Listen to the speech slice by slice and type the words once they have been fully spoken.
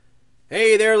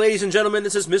Hey there, ladies and gentlemen,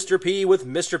 this is Mr. P with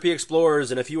Mr. P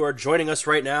Explores, and if you are joining us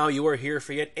right now, you are here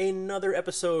for yet another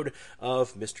episode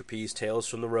of Mr. P's Tales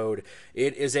from the Road.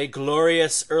 It is a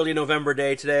glorious early November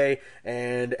day today,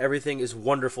 and everything is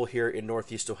wonderful here in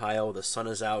Northeast Ohio. The sun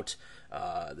is out.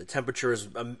 The temperature is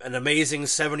an amazing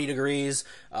 70 degrees.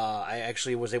 I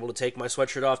actually was able to take my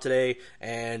sweatshirt off today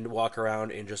and walk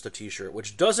around in just a t-shirt,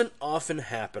 which doesn't often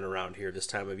happen around here this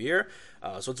time of year,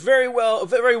 so it's very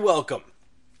welcome.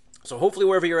 So hopefully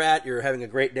wherever you're at, you're having a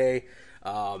great day.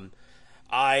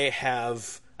 I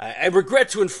regret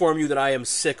to inform you that I am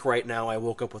sick right now. I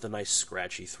woke up with a nice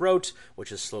scratchy throat,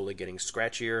 which is slowly getting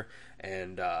scratchier,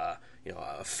 and a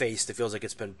face that feels like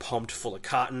it's been pumped full of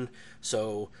cotton.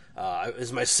 So it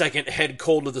is my second head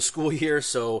cold of the school year,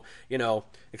 so,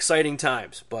 exciting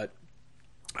times. But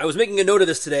I was making a note of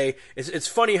this today. It's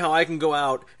funny how I can go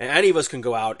out, and any of us can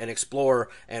go out and explore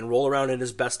and roll around in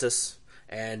asbestos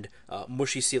and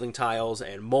mushy ceiling tiles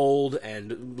and mold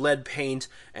and lead paint,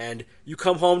 and you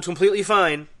come home completely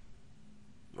fine,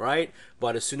 right?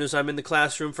 But as soon as I'm in the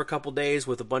classroom for a couple days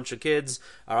with a bunch of kids,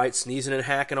 all right, sneezing and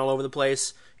hacking all over the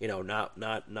place,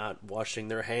 not washing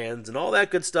their hands and all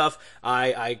that good stuff,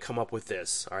 I come up with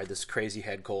this, all right, this crazy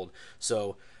head cold.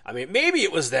 So, maybe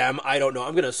it was them. I don't know.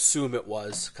 I'm going to assume it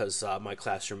was, because my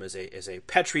classroom is a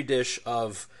petri dish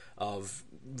of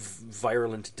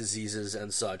virulent diseases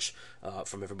and such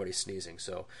from everybody sneezing.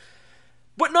 So,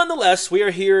 but nonetheless, we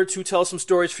are here to tell some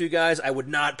stories for you guys. I would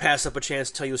not pass up a chance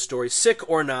to tell you a story, sick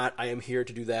or not. I am here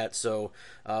to do that, so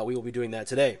we will be doing that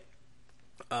today.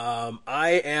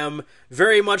 I am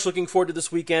very much looking forward to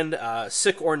this weekend.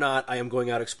 Sick or not, I am going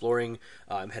out exploring.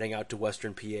 I'm heading out to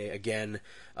Western PA again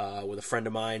with a friend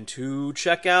of mine to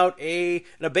check out an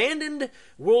abandoned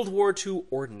World War II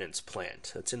ordnance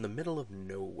plant that's in the middle of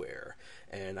nowhere.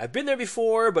 And I've been there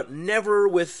before, but never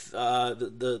with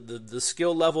the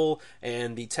skill level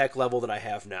and the tech level that I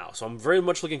have now. So I'm very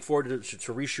much looking forward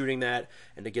to reshooting that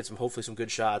and to get hopefully some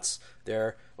good shots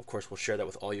there. Of course, we'll share that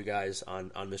with all you guys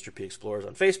on Mr. P Explorers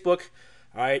on Facebook.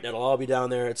 All right, that'll all be down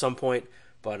there at some point.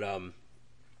 But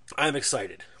I'm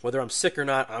excited. Whether I'm sick or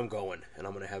not, I'm going, and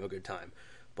I'm going to have a good time.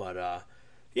 But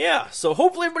yeah, so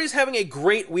hopefully everybody's having a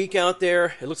great week out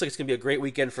there. It looks like it's going to be a great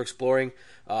weekend for exploring.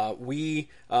 We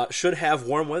should have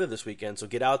warm weather this weekend, so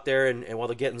get out there, and while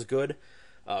the getting's good,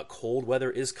 cold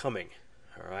weather is coming.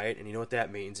 All right, and you know what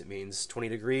that means. It means 20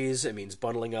 degrees. It means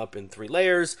bundling up in 3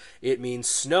 layers. It means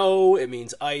snow. It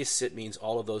means ice. It means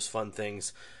all of those fun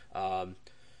things.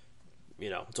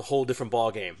 It's a whole different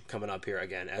ball game coming up here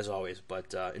again, as always.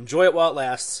 But enjoy it while it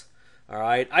lasts. All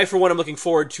right. I, for one, am looking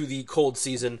forward to the cold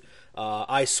season.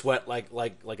 I sweat like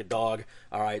a dog.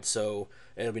 All right, so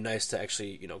it'll be nice to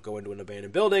actually go into an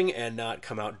abandoned building and not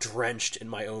come out drenched in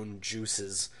my own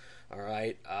juices. All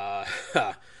right.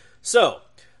 But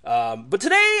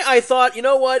today I thought, you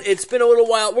know what? It's been a little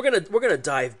while. We're gonna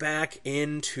dive back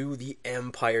into the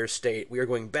Empire State. We are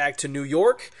going back to New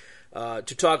York to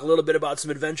talk a little bit about some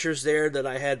adventures there that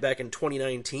I had back in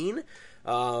 2019.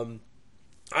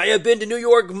 I have been to New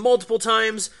York multiple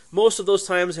times. Most of those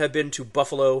times have been to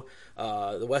Buffalo,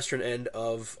 the western end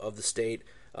of the state.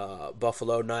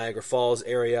 Buffalo, Niagara Falls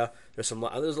area. There's a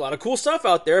lot of cool stuff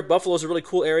out there. Buffalo's a really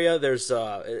cool area.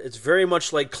 It's very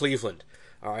much like Cleveland.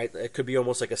 All right, it could be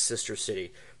almost like a sister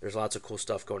city. There's lots of cool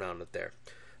stuff going on out there.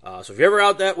 So if you're ever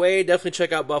out that way, definitely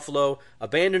check out Buffalo,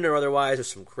 abandoned or otherwise.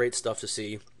 There's some great stuff to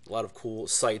see. A lot of cool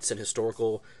sites and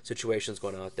historical situations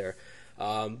going on out there.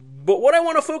 But what I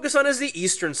want to focus on is the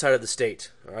eastern side of the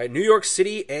state. All right, New York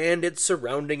City and its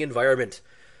surrounding environment.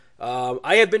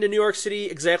 I have been to New York City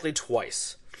exactly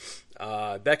twice.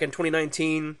 Back in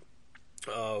 2019,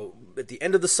 at the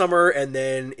end of the summer, and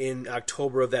then in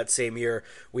October of that same year,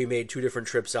 we made 2 different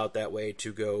trips out that way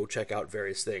to go check out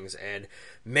various things. And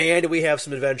man, did we have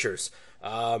some adventures.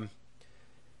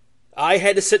 I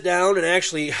had to sit down and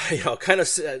actually, kind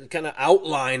of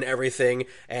outline everything,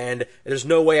 and there's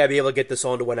no way I'd be able to get this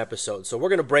all into one episode. So we're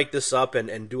going to break this up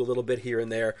and do a little bit here and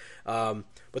there.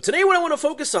 But today what I want to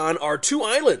focus on are 2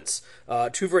 islands,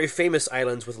 2 very famous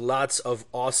islands with lots of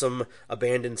awesome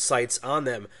abandoned sites on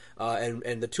them.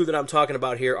 And the 2 that I'm talking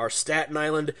about here are Staten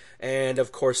Island and,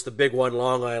 of course, the big one,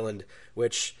 Long Island,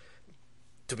 which,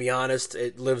 to be honest,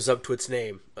 it lives up to its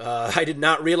name. I did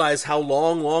not realize how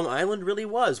long Long Island really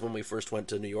was when we first went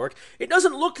to New York. It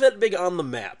doesn't look that big on the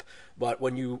map, but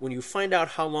when you find out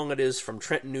how long it is from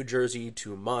Trenton, New Jersey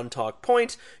to Montauk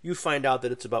Point, you find out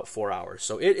that it's about 4 hours.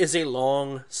 So it is a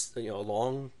it's a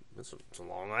long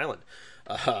island.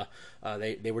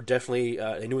 They were definitely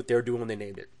they knew what they were doing when they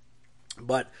named it.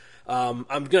 But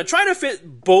I'm gonna try to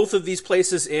fit both of these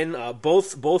places in.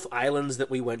 Both islands that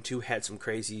we went to had some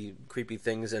crazy, creepy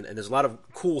things, and there's a lot of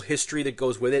cool history that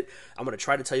goes with it. I'm gonna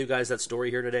try to tell you guys that story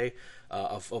here today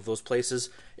of those places.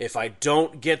 If I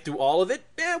don't get through all of it,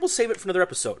 we'll save it for another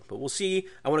episode. But we'll see.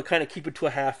 I want to kind of keep it to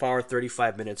a half hour,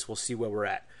 35 minutes. We'll see where we're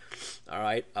at. All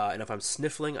right. And if I'm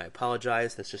sniffling, I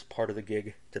apologize. That's just part of the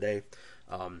gig today.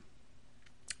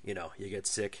 You get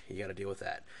sick, you got to deal with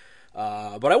that.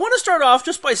 But I want to start off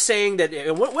just by saying that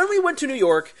when we went to New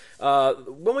York,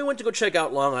 when we went to go check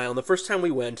out Long Island, the first time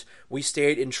we went, we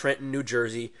stayed in Trenton, New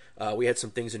Jersey. We had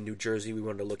some things in New Jersey we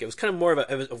wanted to look at. It was kind of more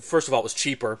of first of all, it was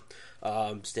cheaper.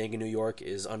 Staying in New York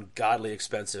is ungodly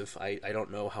expensive. I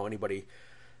don't know how anybody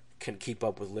can keep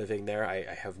up with living there. I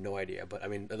have no idea. But, I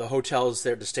mean, the hotels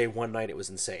there to stay one night, it was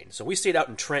insane. So we stayed out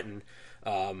in Trenton,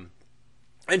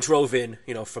 and drove in,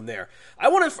 from there. I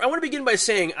want to begin by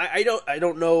saying I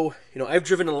don't know. I've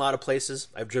driven in a lot of places.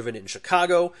 I've driven in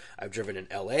Chicago. I've driven in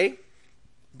L.A.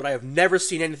 But I have never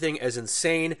seen anything as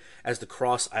insane as the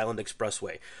Cross Island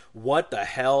Expressway. What the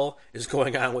hell is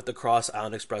going on with the Cross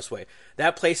Island Expressway?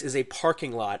 That place is a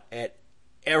parking lot at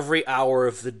every hour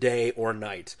of the day or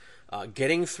night.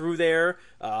 Getting through there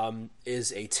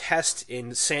is a test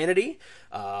in sanity.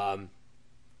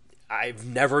 I've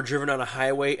never driven on a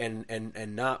highway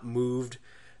and not moved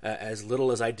as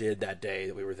little as I did that day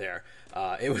that we were there.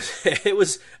 It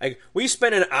was like we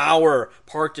spent an hour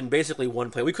parked in basically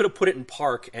one place. We could have put it in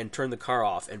park and turned the car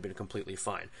off and been completely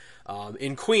fine.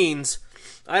 In Queens,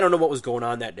 I don't know what was going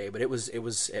on that day, but it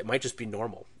might just be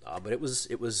normal. But it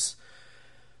was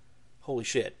holy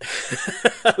shit.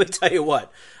 Let me tell you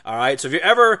what. All right. So if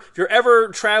you're ever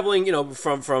traveling,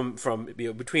 from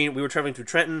between, we were traveling through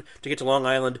Trenton to get to Long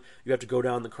Island, you have to go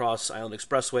down the Cross Island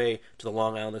Expressway to the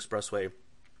Long Island Expressway.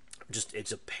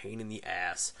 It's a pain in the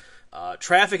ass.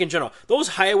 Traffic in general. Those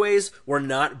highways were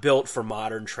not built for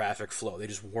modern traffic flow. They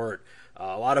just weren't.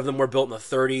 A lot of them were built in the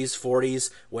 30s,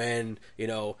 40s when,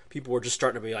 people were just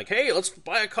starting to be like, hey, let's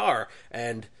buy a car.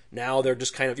 And now they're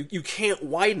just kind of, you can't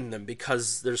widen them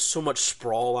because there's so much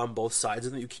sprawl on both sides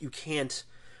of them. You can't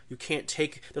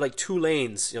take, they're like two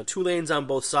lanes, 2 lanes on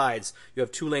both sides. You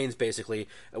have 2 lanes basically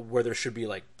where there should be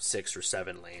like 6 or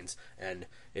 7 lanes. And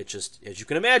it just, as you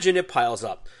can imagine, it piles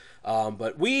up.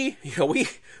 But we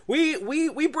braved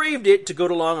it to go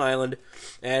to Long Island,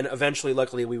 and eventually,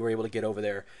 luckily, we were able to get over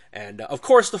there. And of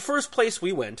course, the first place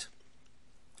we went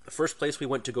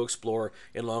to go explore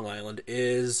in Long Island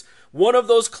is one of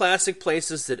those classic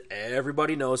places that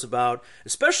everybody knows about,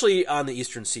 especially on the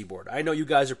Eastern Seaboard. I know you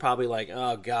guys are probably like,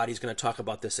 oh God, he's going to talk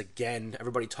about this again.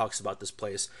 Everybody talks about this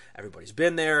place. Everybody's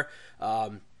been there.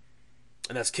 And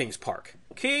that's Kings Park.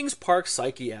 Kings Park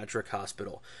Psychiatric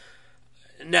Hospital.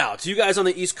 Now, to you guys on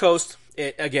the East Coast,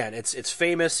 it's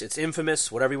famous, it's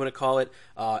infamous, whatever you want to call it.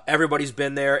 Everybody's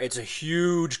been there. It's a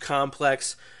huge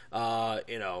complex, But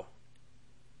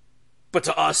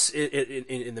to us,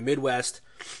 in the Midwest,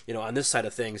 on this side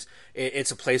of things, it's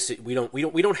a place that we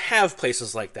don't have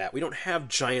places like that. We don't have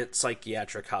giant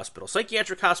psychiatric hospitals.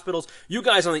 Psychiatric hospitals, you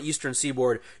guys on the Eastern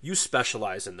Seaboard, you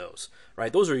specialize in those,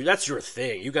 right? That's your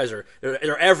thing. You guys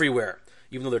they're everywhere,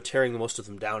 even though they're tearing most of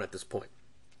them down at this point.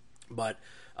 But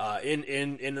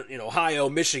in Ohio,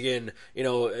 Michigan,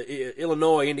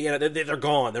 Illinois, Indiana, they're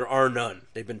gone. There are none.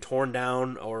 They've been torn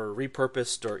down or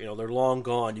repurposed, or they're long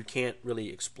gone. You can't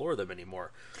really explore them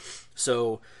anymore.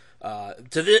 So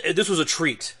this was a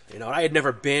treat. I had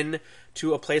never been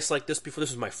to a place like this before.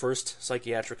 This was my first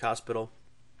psychiatric hospital.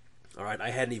 All right, I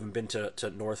hadn't even been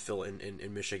to Northville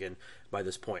in Michigan by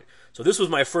this point. So this was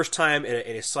my first time at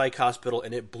a psych hospital,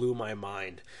 and it blew my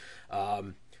mind.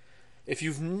 If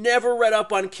you've never read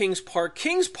up on Kings Park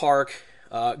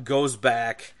goes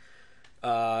back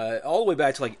all the way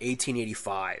back to like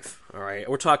 1885. All right,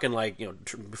 we're talking like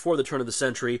before the turn of the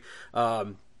century.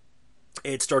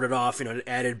 It started off, it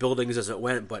added buildings as it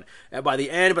went, but by the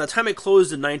time it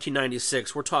closed in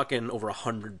 1996, we're talking over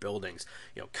 100 buildings,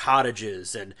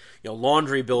 cottages and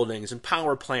laundry buildings and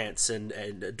power plants and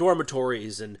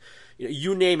dormitories and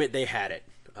you name it, they had it.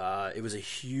 It was a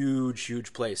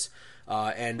huge place.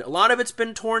 And a lot of it's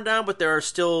been torn down, but there are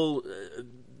still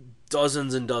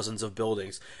dozens and dozens of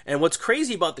buildings. And what's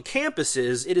crazy about the campus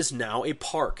is it is now a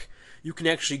park. You can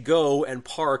actually go and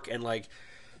park and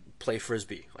play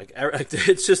frisbee.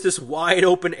 It's just this wide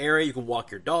open area. You can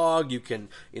walk your dog. You can,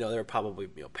 there are probably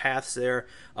paths there.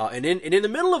 And in the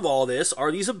middle of all this are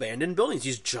these abandoned buildings,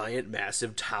 these giant,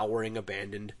 massive, towering,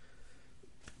 abandoned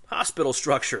hospital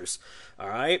structures. All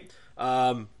right.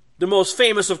 The most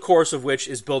famous, of course, of which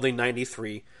is Building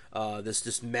 93,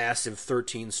 this massive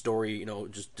 13-story,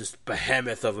 just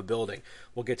behemoth of a building.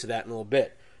 We'll get to that in a little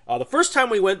bit. The first time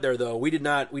we went there, though, we did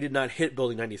not hit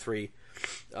Building 93.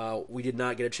 We did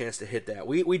not get a chance to hit that.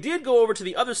 We did go over to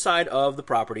the other side of the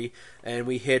property, and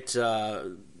we hit.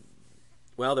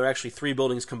 Well, there are actually 3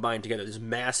 buildings combined together. This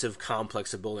massive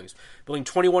complex of buildings. Building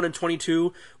 21 and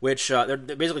 22, which they're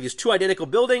basically these 2 identical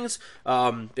buildings.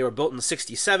 They were built in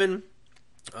 '67.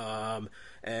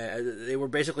 They were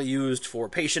basically used for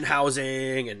patient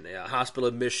housing and hospital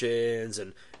admissions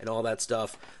and all that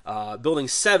stuff. Building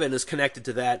 7 is connected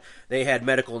to that. They had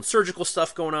medical and surgical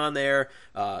stuff going on there.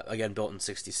 Again, built in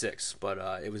 '66, but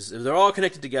they're all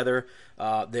connected together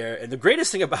there. And the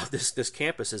greatest thing about this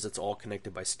campus is it's all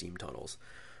connected by steam tunnels.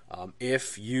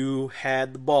 If you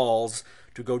had the balls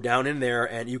to go down in there,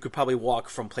 and you could probably walk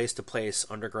from place to place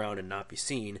underground and not be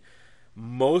seen.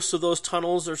 Most of those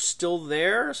tunnels are still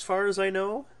there, as far as I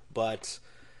know, but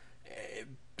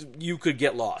you could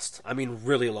get lost. I mean,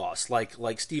 really lost,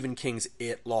 like Stephen King's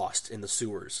It lost in the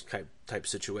sewers type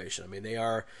situation. I mean, they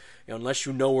are, unless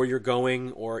you know where you're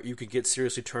going, or you could get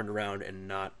seriously turned around and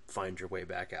not find your way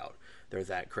back out. They're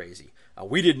that crazy.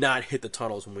 We did not hit the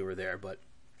tunnels when we were there, but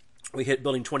we hit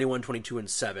Building 21, 22, and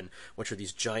 7, which are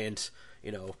these giant,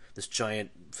 this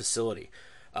giant facility.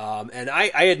 And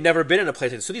I had never been in a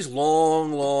place like this. So these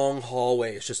long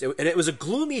hallways, and it was a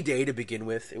gloomy day to begin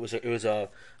with. It was a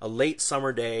late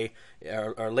summer day,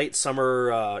 or late summer,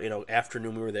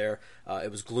 afternoon we were there.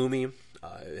 It was gloomy.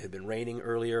 It had been raining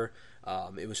earlier.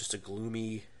 It was just a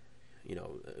gloomy,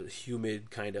 humid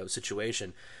kind of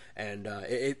situation. And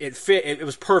it fit. It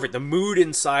was perfect. The mood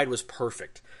inside was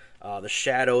perfect. The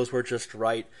shadows were just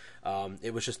right.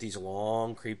 It was just these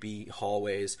long, creepy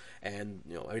hallways, and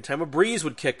every time a breeze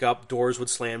would kick up, doors would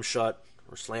slam shut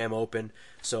or slam open.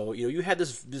 So you had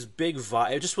this big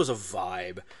vibe. It just was a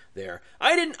vibe there.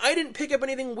 I didn't pick up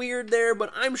anything weird there,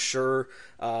 but I'm sure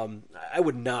I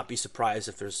would not be surprised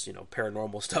if there's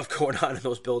paranormal stuff going on in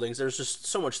those buildings. There's just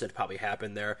so much that probably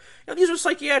happened there. These are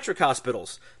psychiatric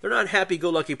hospitals. They're not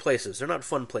happy-go-lucky places. They're not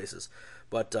fun places.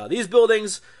 But these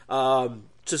buildings,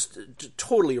 just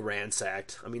totally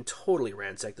ransacked. I mean, totally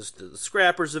ransacked. The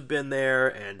scrappers have been there,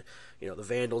 and the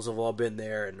vandals have all been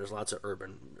there, and there's lots of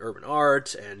urban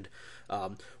art. And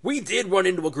we did run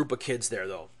into a group of kids there,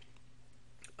 though.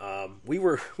 We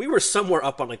were somewhere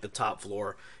up on the top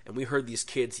floor, and we heard these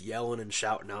kids yelling and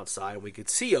shouting outside, and we could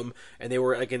see them, and they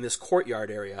were in this courtyard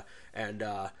area, and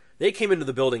they came into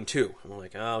the building too. And we're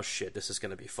like, oh shit, this is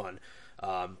gonna be fun.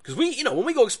 Because when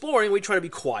we go exploring, we try to be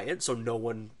quiet so no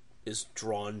one is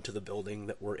drawn to the building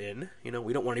that we're in. We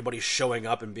don't want anybody showing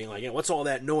up and being like, what's all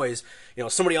that noise?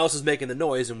 Somebody else is making the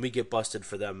noise, and we get busted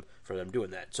for them doing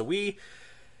that. So we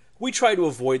try to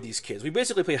avoid these kids. We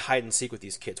basically play hide and seek with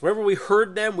these kids. Wherever we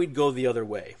heard them, we'd go the other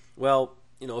way. Well,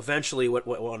 eventually what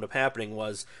wound up happening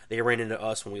was they ran into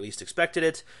us when we least expected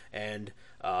it, and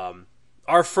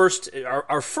our first thing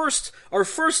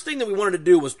that we wanted to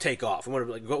do was take off. We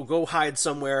wanted to go hide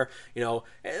somewhere, And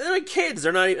they're like kids.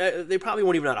 They probably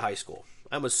weren't even out of high school.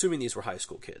 I'm assuming these were high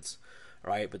school kids,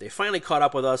 right? But they finally caught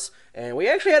up with us, and we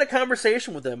actually had a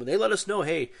conversation with them, and they let us know,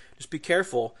 hey, just be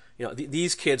careful.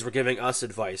 These kids were giving us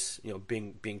advice,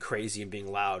 being crazy and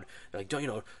being loud. They're like,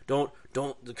 don't.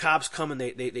 The cops come and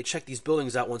they check these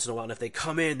buildings out once in a while, and if they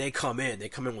come in, they come in. They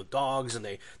come in with dogs, and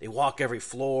they walk every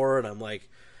floor, and I'm like.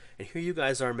 And here you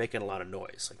guys are making a lot of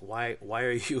noise. Like, why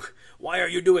are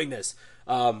you doing this?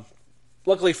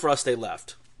 Luckily for us, they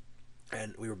left,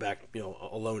 and we were back,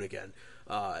 alone again.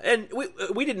 And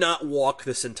we did not walk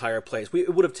this entire place.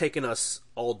 It would have taken us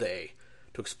all day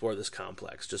to explore this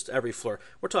complex, just every floor.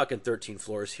 We're talking 13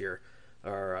 floors here,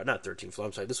 or not 13 floors.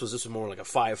 I'm sorry. This was more like a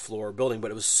 5-floor building,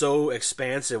 but it was so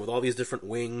expansive with all these different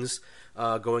wings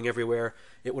going everywhere.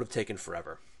 It would have taken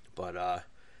forever, but.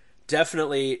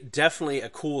 Definitely a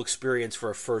cool experience for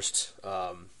a first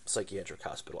psychiatric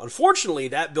hospital. Unfortunately,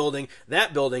 that building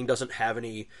doesn't have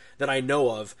any, that I know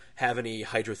of, have any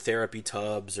hydrotherapy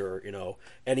tubs or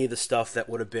any of the stuff that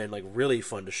would have been really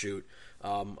fun to shoot.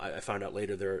 I found out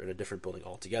later they're in a different building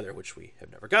altogether, which we have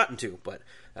never gotten to, but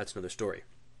that's another story.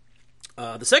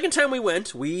 The second time we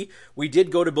went, we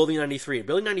did go to Building 93.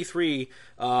 Building 93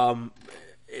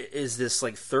 is this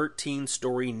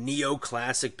 13-story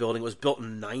neoclassic building. It was built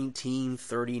in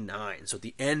 1939, so at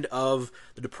the end of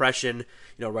the Depression,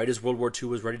 right as World War II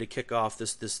was ready to kick off.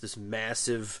 This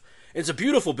massive. It's a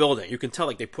beautiful building. You can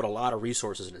tell they put a lot of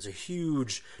resources in it. It's a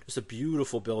huge, just a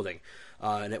beautiful building,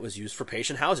 and it was used for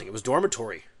patient housing. It was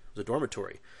dormitory.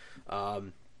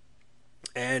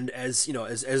 And as you know,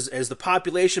 as the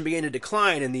population began to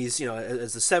decline, and these,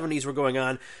 as the 70s were going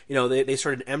on, they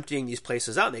started emptying these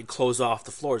places out, and they'd close off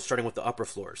the floors, starting with the upper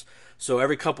floors. So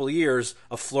every couple of years,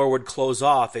 a floor would close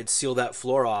off. They'd seal that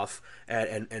floor off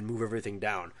and move everything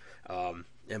down.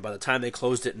 And by the time they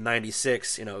closed it in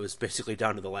 '96, it was basically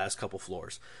down to the last couple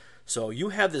floors. So you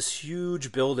have this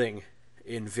huge building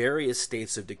in various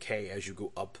states of decay as you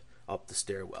go up the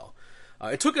stairwell.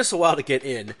 It took us a while to get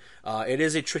in. It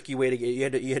is a tricky way to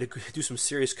get. You had to do some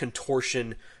serious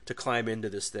contortion to climb into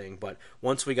this thing. But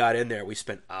once we got in there, we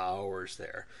spent hours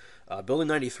there. Building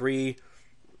 93,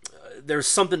 there's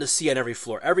something to see on every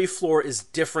floor. Every floor is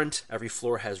different. Every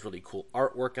floor has really cool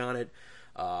artwork on it.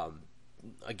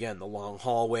 Again, the long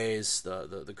hallways,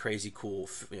 the crazy cool.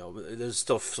 There's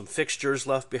still some fixtures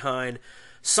left behind.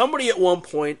 Somebody at one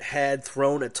point had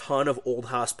thrown a ton of old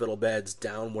hospital beds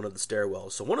down one of the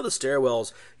stairwells. So one of the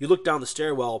stairwells, you look down the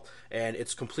stairwell, and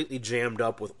it's completely jammed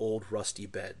up with old rusty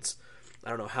beds. I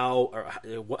don't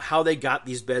know how they got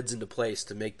these beds into place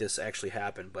to make this actually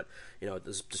happen, but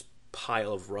there's just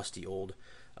pile of rusty old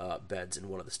beds in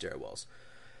one of the stairwells.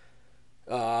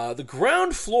 The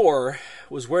ground floor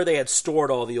was where they had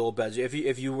stored all the old beds. If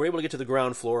you were able to get to the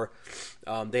ground floor,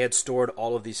 they had stored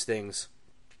all of these things.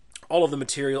 All of the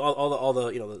material, all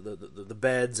the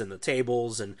beds and the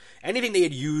tables and anything they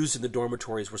had used in the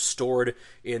dormitories were stored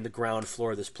in the ground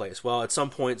floor of this place. Well, at some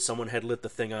point, someone had lit the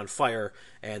thing on fire,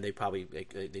 and they probably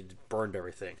they burned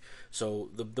everything.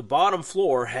 So the bottom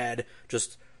floor had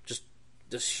just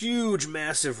this huge,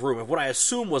 massive room of what I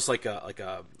assume was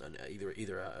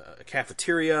either a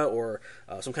cafeteria or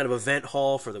some kind of event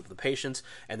hall for the patients,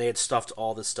 and they had stuffed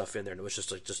all this stuff in there, and it was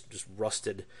just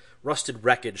rusted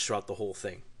wreckage throughout the whole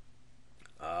thing.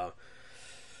 I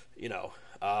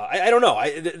don't know.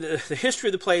 The history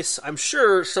of the place, I'm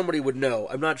sure somebody would know.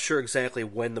 I'm not sure exactly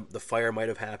when the fire might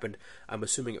have happened. I'm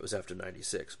assuming it was after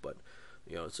 '96, but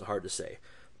it's hard to say.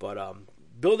 But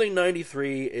Building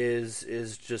 93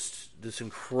 is just this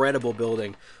incredible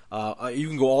building. You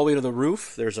can go all the way to the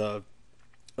roof. There's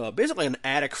basically an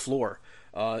attic floor.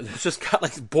 It's just got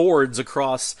like boards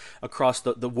across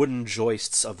the wooden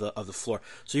joists of the floor.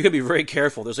 So you can be very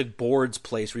careful. There's like boards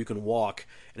placed where you can walk,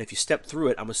 and if you step through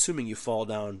it, I'm assuming you fall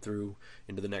down through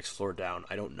into the next floor down.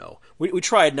 I don't know. We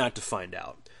tried not to find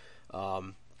out,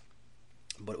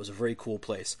 but it was a very cool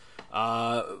place.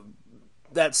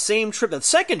 That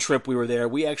second trip we were there,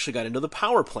 we actually got into the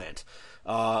power plant.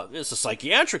 It's a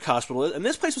psychiatric hospital, and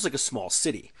this place was like a small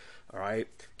city. All right,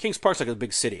 Kings Park's like a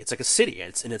big city. It's like a city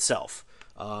in itself.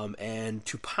 And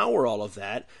to power all of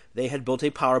that, they had built a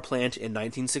power plant in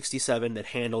 1967 that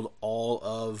handled all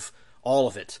of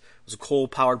it. It was a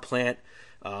coal-powered plant.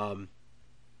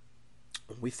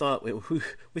 We thought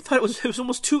it was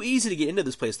almost too easy to get into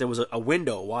this place. There was a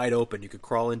window wide open you could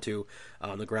crawl into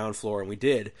on the ground floor, and we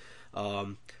did.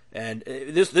 And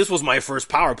this was my first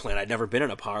power plant. I'd never been in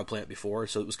a power plant before,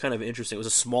 so it was kind of interesting. It was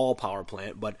a small power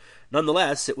plant, but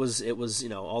nonetheless, it was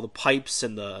all the pipes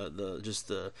and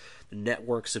the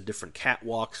networks of different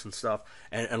catwalks and stuff,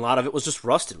 and a lot of it was just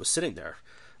rusted. It was sitting there,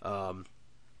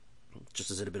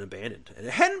 just as it had been abandoned, and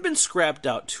it hadn't been scrapped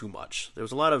out too much. There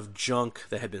was a lot of junk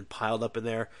that had been piled up in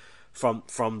there from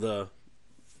the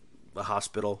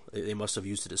hospital. They must have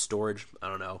used it as storage. I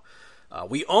don't know.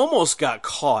 We almost got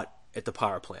caught at the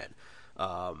power plant.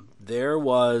 There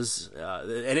was,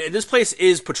 and this place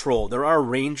is patrolled. There are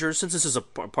rangers, since this is a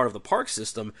part of the park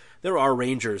system, there are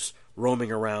rangers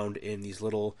roaming around in these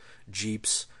little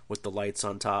jeeps with the lights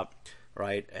on top,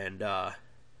 right? And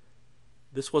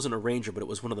this wasn't a ranger, but it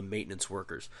was one of the maintenance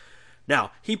workers.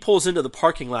 Now, he pulls into the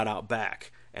parking lot out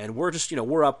back, and we're just,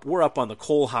 we're up on the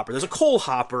coal hopper. There's a coal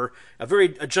hopper,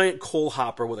 a giant coal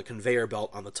hopper with a conveyor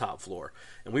belt on the top floor.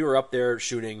 And we were up there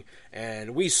shooting,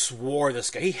 and we swore this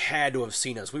guy, he had to have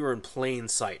seen us. We were in plain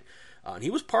sight. And he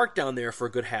was parked down there for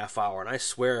a good half hour, and I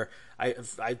swear, I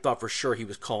thought for sure he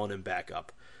was calling him back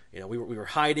up. We were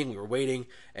hiding, we were waiting,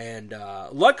 and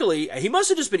luckily, he must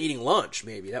have just been eating lunch,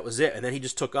 maybe. That was it. And then he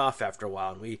just took off after a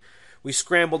while, and we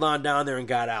scrambled on down there and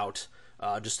got out.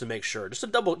 Just to make sure, just to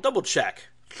double check,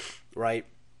 right?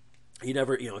 You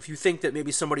never, if you think that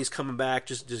maybe somebody's coming back,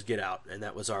 just get out. And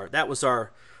that was our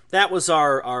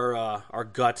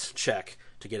gut check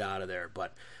to get out of there.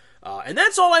 But and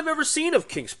that's all I've ever seen of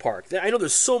Kings Park. I know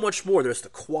there's so much more. There's the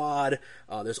quad.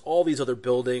 There's all these other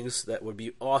buildings that would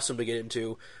be awesome to get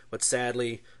into. But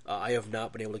sadly, I have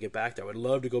not been able to get back there. I would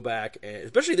love to go back, and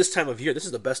especially this time of year. This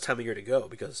is the best time of year to go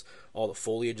because all the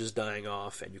foliage is dying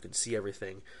off and you can see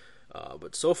everything.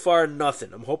 But so far,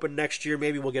 nothing. I'm hoping next year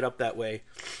maybe we'll get up that way.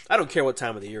 I don't care what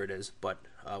time of the year it is, but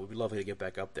it would be lovely to get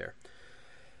back up there.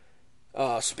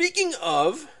 Speaking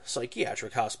of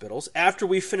psychiatric hospitals, after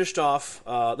we finished off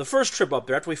the first trip up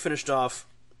there, after we finished off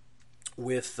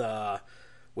with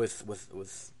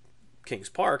with Kings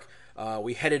Park,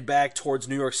 we headed back towards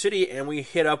New York City, and we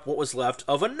hit up what was left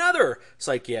of another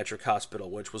psychiatric hospital,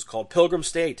 which was called Pilgrim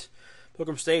State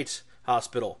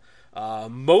Hospital.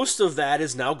 Most of that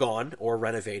is now gone or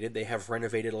renovated. They have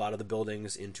renovated a lot of the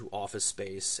buildings into office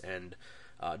space and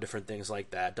different things like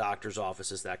that, doctors'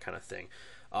 offices, that kind of thing.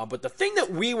 But the thing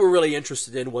that we were really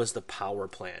interested in was the power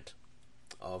plant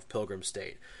of Pilgrim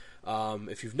State.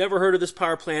 If you've never heard of this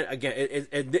power plant, again,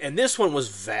 and this one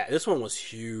was this one was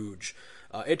huge.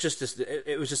 It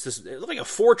looked like a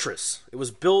fortress. It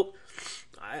was built.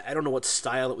 I don't know what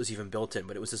style it was even built in,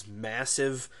 but it was this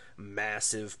massive,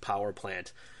 massive power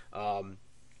plant.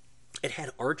 It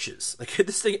had arches, like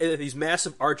this thing, these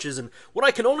massive arches, and what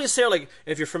I can only say, like,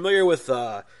 if you're familiar with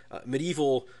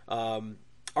medieval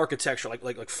architecture,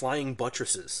 like flying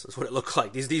buttresses, is what it looked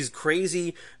like. These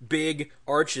crazy big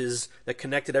arches that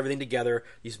connected everything together.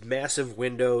 These massive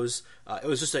windows. It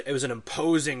was an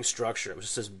imposing structure. It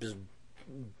was just this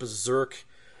berserk,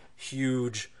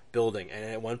 huge building, and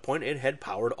at one point it had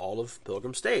powered all of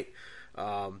Pilgrim State.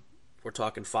 We're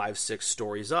talking 5-6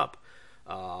 stories up.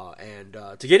 And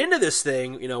to get into this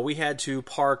thing, we had to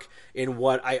park in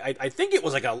what I think it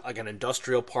was like an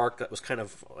industrial park that was kind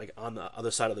of like on the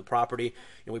other side of the property.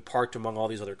 We parked among all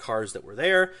these other cars that were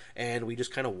there, and we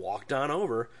just kind of walked on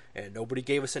over, and nobody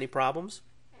gave us any problems.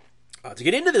 To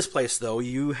get into this place, though,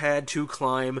 you had to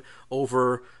climb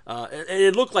over, and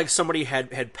it looked like somebody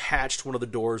had patched one of the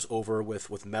doors over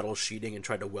with metal sheeting and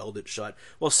tried to weld it shut.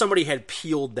 Well, somebody had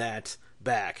peeled that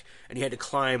back, and you had to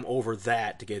climb over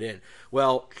that to get in.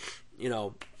 Well,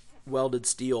 welded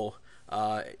steel,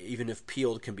 even if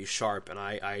peeled, can be sharp, and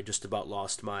I just about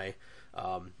lost my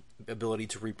ability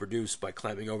to reproduce by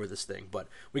climbing over this thing. But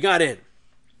we got in,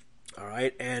 all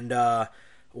right, and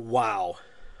wow.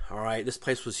 All right, this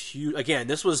place was huge. Again,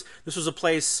 this was a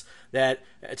place that,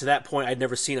 to that point, I'd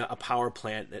never seen a power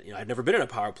plant. I'd never been in a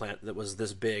power plant that was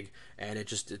this big, and it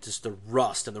just the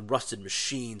rust and the rusted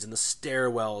machines and the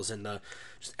stairwells and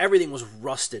just everything was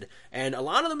rusted. And a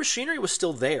lot of the machinery was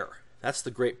still there. That's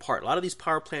the great part. A lot of these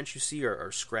power plants you see are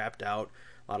scrapped out.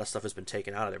 A lot of stuff has been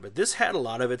taken out of there, but this had a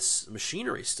lot of its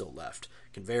machinery still left,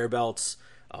 conveyor belts,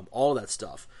 all of that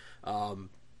stuff.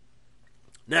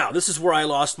 Now, this is where I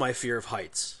lost my fear of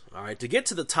heights. All right, to get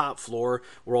to the top floor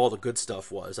where all the good stuff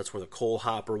was, that's where the coal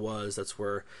hopper was. That's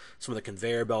where some of the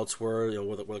conveyor belts were.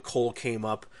 Where the coal came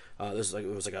up. It was like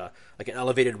an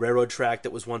elevated railroad track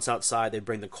that was once outside. They'd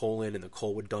bring the coal in, and the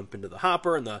coal would dump into the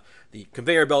hopper, and the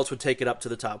conveyor belts would take it up to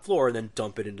the top floor, and then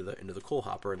dump it into the coal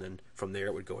hopper, and then from there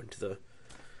it would go into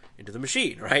the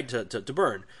machine, right, to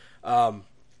burn. To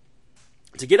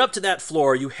get up to that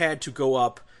floor, you had to go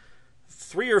up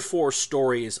 3 or 4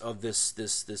 stories of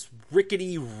this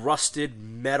rickety, rusted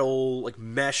metal, like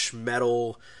mesh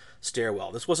metal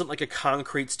stairwell. This wasn't like a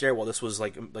concrete stairwell. This was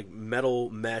like metal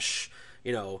mesh,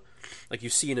 like you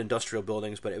see in industrial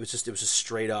buildings. But it was just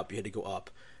straight up. You had to go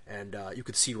up, and you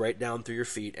could see right down through your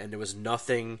feet, and there was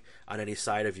nothing on any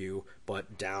side of you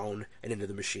but down and into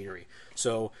the machinery.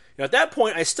 So at that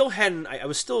point, I still hadn't. I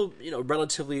was still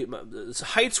relatively.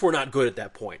 Heights were not good at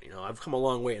that point. I've come a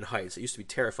long way in heights. I used to be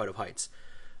terrified of heights.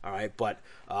 All right, but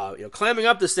climbing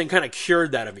up this thing kind of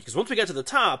cured that of me, because once we got to the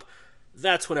top,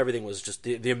 that's when everything was just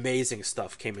the amazing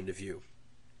stuff came into view.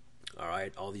 All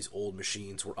right, all these old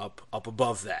machines were up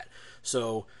above that,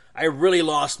 so I really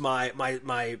lost my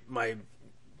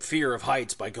fear of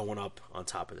heights by going up on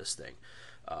top of this thing.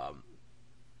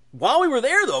 While we were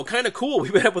there, though, kind of cool, we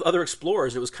met up with other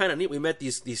explorers. It was kind of neat. We met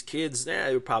these kids.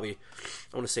 They were probably,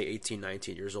 I want to say 18,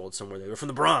 19 years old, somewhere. They were from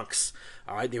the Bronx.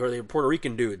 All right, they were Puerto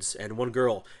Rican dudes and one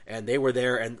girl, and they were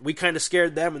there, and we kind of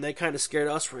scared them, and they kind of scared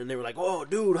us. And they were like, "Oh,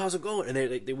 dude, how's it going?"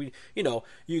 And we you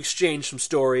exchange some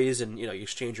stories, and you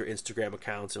exchange your Instagram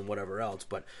accounts and whatever else.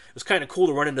 But it was kind of cool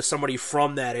to run into somebody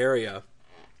from that area,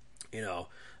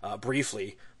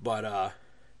 briefly. But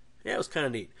yeah, it was kind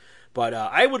of neat. But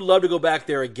I would love to go back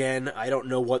there again. I don't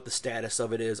know what the status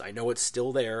of it is. I know it's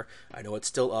still there. I know it's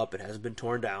still up. It hasn't been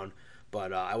torn down.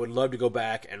 But I would love to go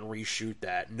back and reshoot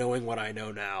that, knowing what I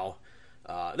know now.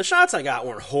 The shots I got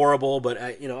weren't horrible, but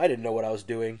I didn't know what I was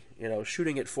doing.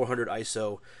 Shooting at 400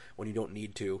 ISO when you don't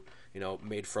need to,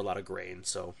 made for a lot of grain.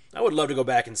 So I would love to go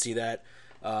back and see that.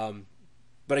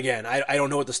 But again, I don't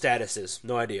know what the status is.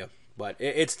 No idea. But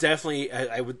it's definitely,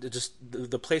 I would just,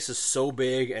 the place is so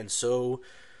big and so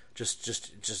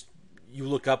just you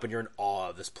look up and you're in awe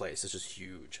of this place. It's just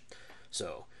huge.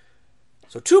 So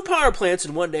 2 power plants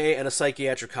in one day and a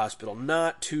psychiatric hospital.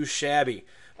 Not too shabby.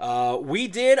 we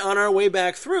did, on our way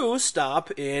back through,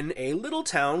 stop in a little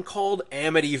town called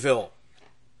Amityville.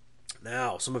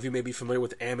 Now, some of you may be familiar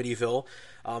with Amityville.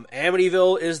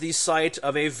 Amityville is the site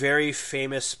of a very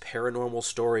famous paranormal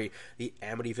story, the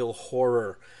Amityville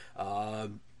Horror.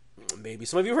 Maybe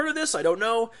some of you heard of this, I don't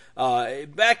know.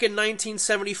 Back in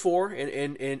 1974,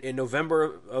 in November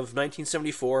of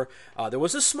 1974, there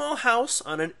was a small house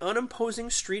on an unimposing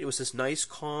street. It was this nice,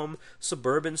 calm,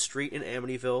 suburban street in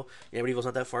Amityville. Amityville's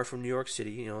not that far from New York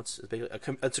City. You know,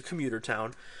 it's a commuter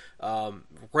town.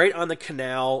 Right on the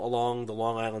canal along the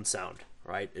Long Island Sound.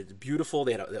 Right, it's beautiful.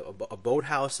 They had a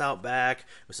boathouse out back.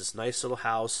 It was this nice little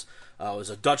house. It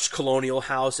was a Dutch colonial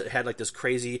house. It had like this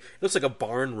crazy. It looks like a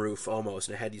barn roof almost,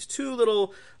 and it had these two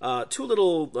little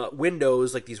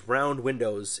windows, like these round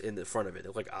windows in the front of it. They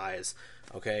look like eyes.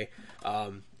 Okay,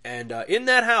 and in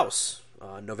that house,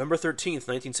 November 13th,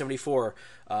 1974,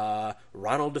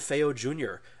 Ronald DeFeo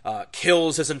Jr.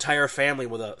 Kills his entire family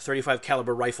with a .35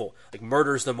 caliber rifle, like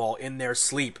murders them all in their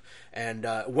sleep. And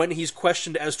when he's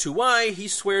questioned as to why, he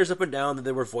swears up and down that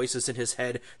there were voices in his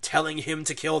head telling him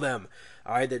to kill them.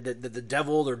 All right, that the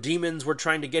devil or demons were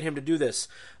trying to get him to do this.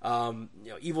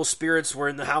 Evil spirits were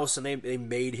in the house and they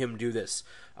made him do this.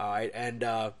 All right, and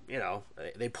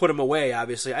they put him away.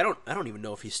 Obviously, I don't even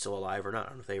know if he's still alive or not. I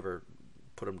don't know if they ever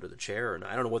put him to the chair or not.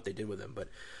 I don't know what they did with him, but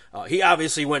he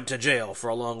obviously went to jail for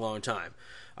a long, long time.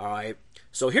 All right,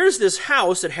 so here's this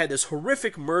house that had this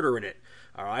horrific murder in it.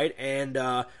 All right, and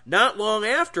not long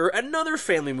after, another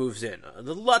family moves in.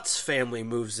 The Lutz family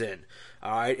moves in.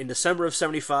 All right, in December of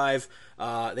 75,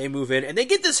 they move in, and they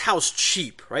get this house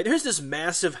cheap, right? There's this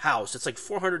massive house. It's like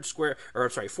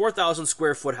 4,000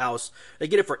 square foot house. They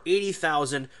get it for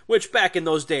 $80,000, which back in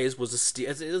those days was a steal.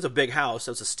 It was a big house.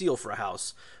 It was a steal for a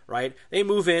house, right? They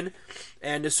move in,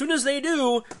 and as soon as they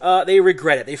do, they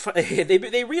regret it.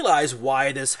 They realize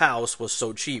why this house was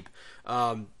so cheap.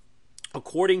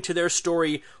 According to their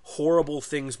story, horrible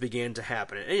things began to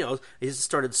happen. And, it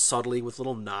started subtly with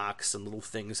little knocks and little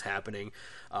things happening.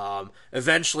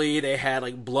 Eventually, they had,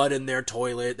 like, blood in their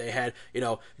toilet. They had,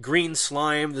 green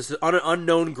slime, this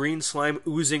unknown green slime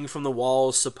oozing from the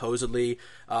walls, supposedly.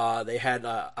 They had,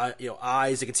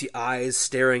 eyes. You can see eyes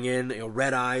staring in,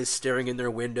 red eyes staring in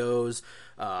their windows.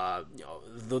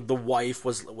 The wife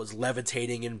was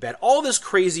levitating in bed. All this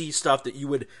crazy stuff that you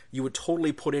would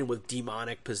totally put in with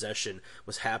demonic possession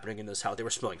was happening in this house. They were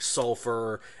smelling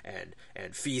sulfur and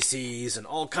feces and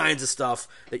all kinds of stuff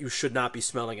that you should not be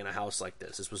smelling in a house like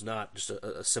this. This was not just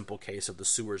a simple case of the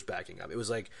sewers backing up. It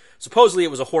was like, supposedly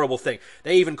it was a horrible thing.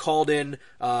 They even called in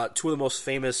two of the most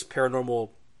famous paranormal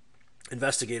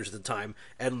investigators at the time.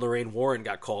 Ed and Lorraine Warren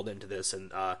got called into this,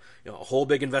 and a whole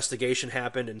big investigation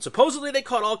happened, and supposedly they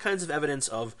caught all kinds of evidence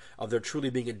of there truly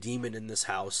being a demon in this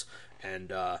house.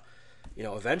 And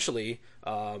eventually,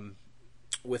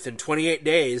 within 28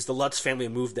 days, the Lutz family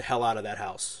moved the hell out of that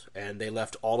house, and they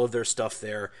left all of their stuff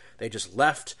there. They just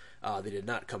left. They did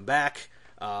not come back.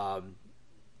 And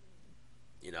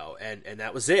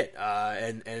that was it.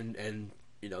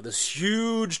 This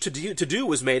huge to-do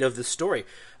was made of this story.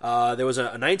 There was a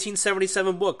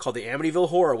 1977 book called The Amityville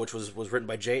Horror, which was written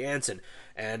by Jay Anson,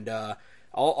 and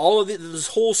all of this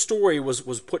whole story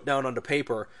was put down onto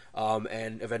paper,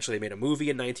 and eventually they made a movie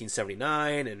in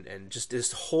 1979, and just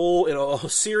this whole a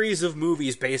series of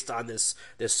movies based on this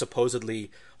supposedly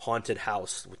haunted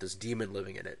house with this demon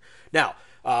living in it. Now,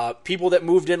 people that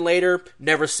moved in later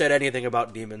never said anything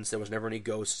about demons. There was never any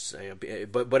ghosts,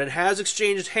 but it has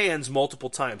exchanged hands multiple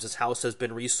times. This house has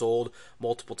been resold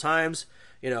multiple times.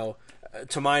 To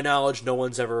my knowledge, no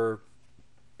one's ever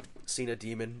seen a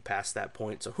demon past that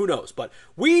point, so who knows. But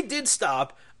we did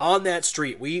stop on that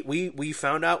street. We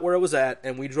found out where it was at,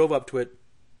 and we drove up to it,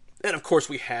 and of course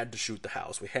we had to shoot the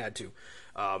house. We had to.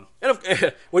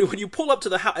 When you pull up to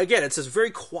the house, again, it's this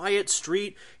very quiet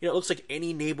street. It looks like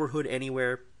any neighborhood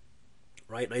anywhere,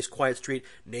 right? Nice quiet street.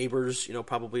 Neighbors,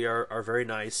 probably are very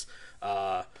nice.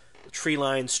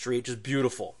 Tree-lined street, just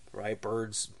beautiful, right?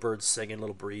 Birds singing,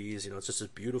 little breeze. It's just a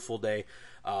beautiful day.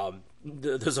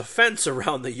 There's a fence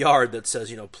around the yard that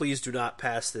says, please do not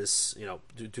pass this,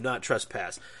 do not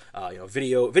trespass.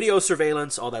 Video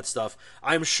surveillance, all that stuff.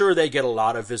 I'm sure they get a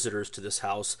lot of visitors to this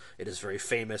house. It is very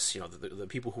famous. The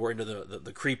people who are into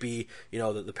the creepy,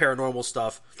 the paranormal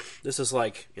stuff. This is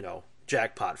like,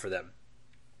 jackpot for them.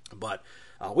 But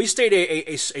we stayed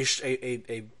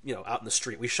out in the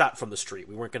street. We shot from the street.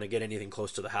 We weren't going to get anything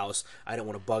close to the house. I didn't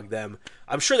want to bug them.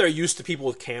 I'm sure they're used to people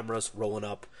with cameras rolling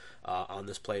up on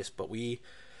this place, but we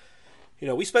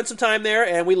we spent some time there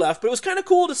and we left, but it was kind of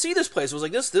cool to see this place. It was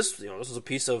like this was a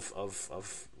piece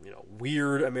of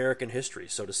weird American history.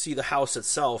 So to see the house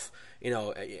itself,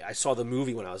 I saw the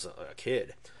movie when I was a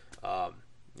kid,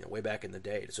 way back in the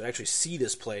day. So to actually see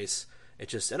this place,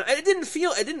 and it didn't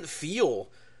feel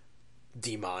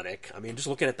demonic. I mean, just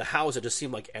looking at the house, it just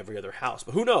seemed like every other house.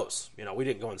 But who knows? We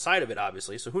didn't go inside of it,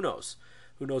 obviously, so who knows?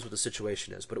 Who knows what the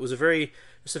situation is? But it was a very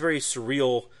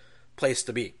surreal place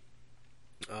to be.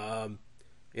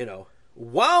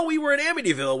 While we were in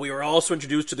Amityville, we were also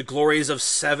introduced to the glories of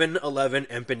 7-Eleven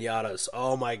empanadas.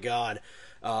 Oh my God.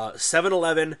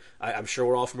 7-Eleven, I'm sure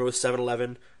we're all familiar with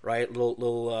 7-Eleven, right?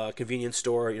 Little convenience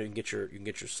store. You can get your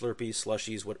Slurpees,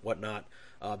 slushies, whatnot,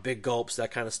 big gulps,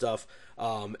 that kind of stuff.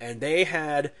 And they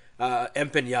had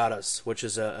empanadas, which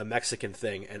is a Mexican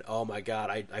thing. And oh my God,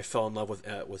 I fell in love with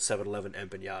 7-Eleven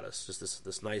empanadas. Just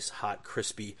this nice, hot,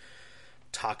 crispy,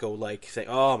 taco-like thing.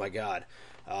 Oh my God.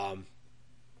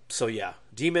 So yeah,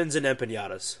 demons and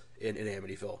empanadas in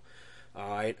Amityville. All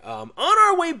right. On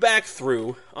our way back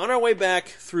through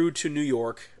to New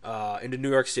York, into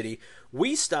New York City,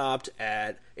 we stopped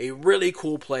at a really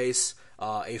cool place,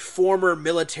 a former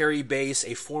military base,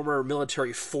 a former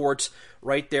military fort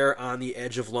right there on the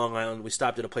edge of Long Island. We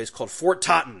stopped at a place called Fort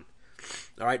Totten.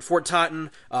 All right, Fort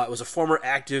Totten. It was a former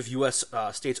active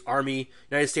United States Army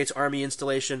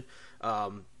installation.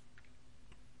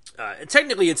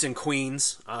 Technically, it's in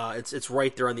Queens. It's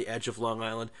right there on the edge of Long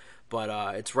Island, but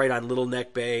it's right on Little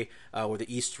Neck Bay, where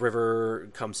the East River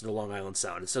comes into Long Island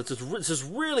Sound. So it's this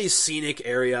really scenic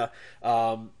area.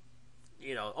 All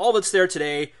that's there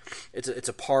today. It's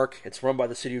a park. It's run by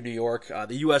the city of New York.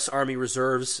 The U.S. Army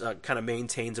Reserves kind of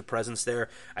maintains a presence there.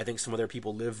 I think some of their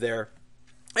people live there.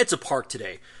 It's a park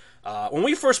today. When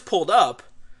we first pulled up,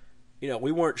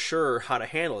 we weren't sure how to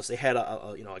handle this. They had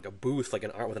like a booth, with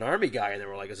an army guy, and they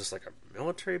were like, "Is this like a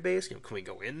military base? Can we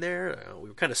go in there?" We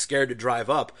were kind of scared to drive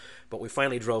up, but we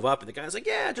finally drove up, and the guy's like,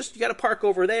 "Yeah, just you got to park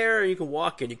over there, and you can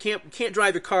walk in. You can't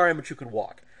drive your car in, but you can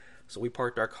walk." So we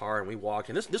parked our car and we walked,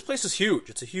 and this place is huge.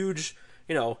 It's a huge,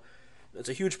 it's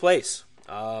a huge place.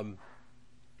 And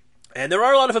there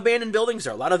are a lot of abandoned buildings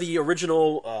there. A lot of the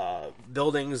original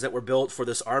buildings that were built for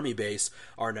this army base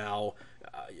are now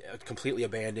completely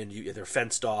abandoned. They're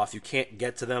fenced off. You can't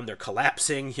get to them. They're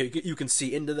collapsing. You can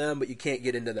see into them, but you can't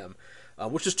get into them,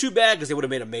 which is too bad because they would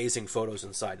have made amazing photos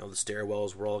inside. The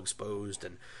stairwells were all exposed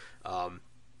and,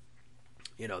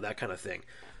 that kind of thing.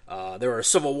 There are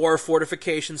Civil War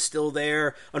fortifications still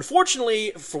there.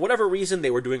 Unfortunately, for whatever reason,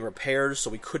 they were doing repairs, so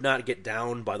we could not get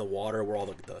down by the water where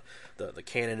all the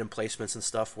cannon emplacements and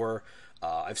stuff were.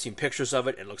 I've seen pictures of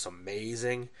it, and it looks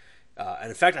amazing. And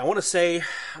in fact, I want to say,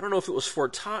 I don't know if it was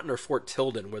Fort Totten or Fort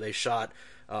Tilden where they shot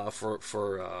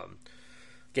for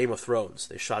Game of Thrones.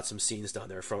 They shot some scenes down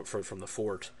there from the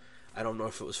fort. I don't know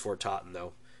if it was Fort Totten,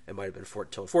 though. It might have been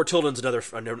Fort Tilden. Fort Tilden's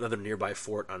another nearby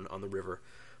fort on the river.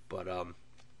 But,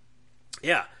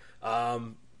 yeah.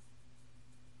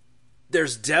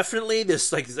 There's definitely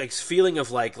this like feeling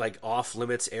of like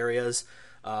off-limits areas.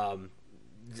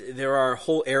 There are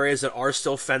whole areas that are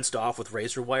still fenced off with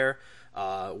razor wire.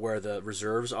 Where the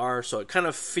reserves are, so it kind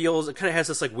of has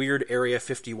this like weird Area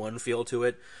 51 feel to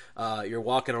it. You're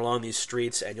walking along these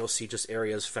streets and you'll see just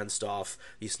areas fenced off,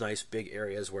 these nice big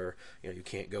areas where you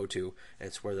can't go to, and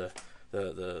it's where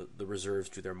the reserves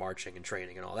do their marching and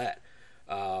training and all that.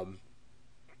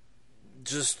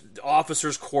 Just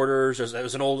officers' quarters.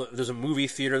 There's a movie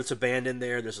theater that's abandoned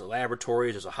there. There's a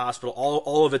laboratory. There's a hospital.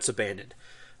 All of it's abandoned.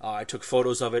 I took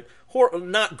photos of it.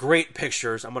 Not great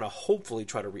pictures. I'm going to hopefully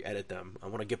try to re-edit them. I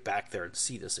want to get back there and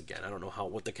see this again. I don't know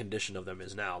what the condition of them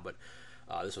is now, but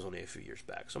this was only a few years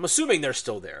back. So I'm assuming they're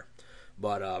still there.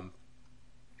 But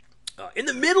in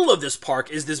the middle of this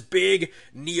park is this big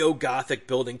neo-Gothic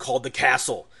building called the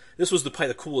Castle. This was probably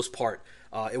the coolest part.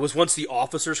 It was once the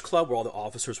officers' club where all the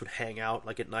officers would hang out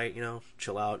at night,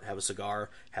 chill out, have a cigar,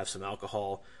 have some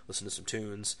alcohol, listen to some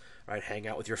tunes, right? Hang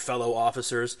out with your fellow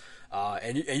officers,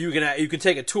 and you can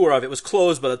take a tour of it. It was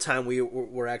closed by the time we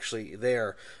were actually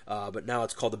there, but now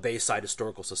it's called the Bayside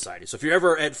Historical Society. So if you're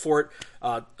ever at Fort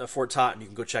Totten, you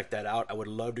can go check that out. I would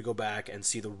love to go back and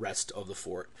see the rest of the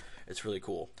fort. It's really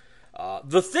cool.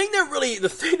 The thing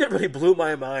that really blew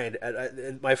my mind,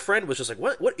 and my friend was just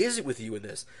like, "What is it with you in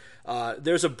this?"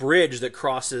 There's a bridge that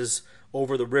crosses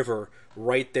over the river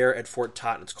right there at Fort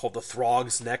Totten. It's called the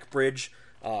Throg's Neck Bridge,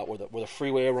 where the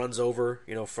freeway runs over,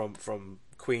 from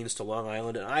Queens to Long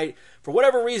Island. And for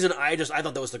whatever reason, I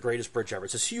thought that was the greatest bridge ever.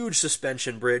 It's this huge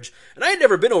suspension bridge, and I had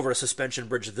never been over a suspension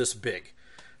bridge this big.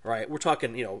 right? We're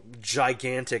talking,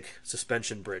 gigantic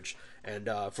suspension bridge. And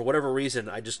for whatever reason,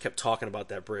 I just kept talking about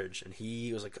that bridge, and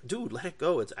he was like, "Dude, let it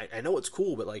go. I know it's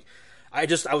cool, but like, I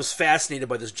was fascinated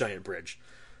by this giant bridge."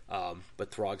 But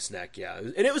Throg's Neck, yeah,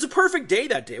 and it was a perfect day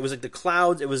that day. It was like the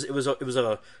clouds. It was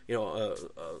a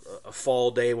fall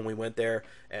day when we went there,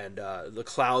 and the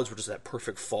clouds were just that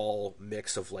perfect fall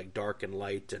mix of like dark and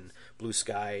light and blue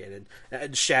sky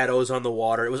and shadows on the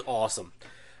water. It was awesome.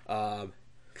 So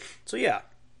yeah.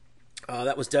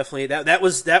 That was definitely that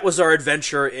was our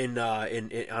adventure in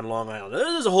on Long Island.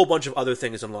 There's a whole bunch of other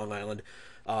things in Long Island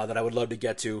that I would love to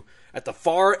get to. At the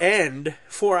far end,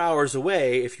 4 hours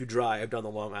away, if you drive down the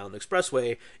Long Island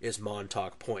Expressway, is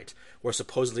Montauk Point, where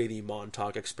supposedly the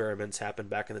Montauk experiments happened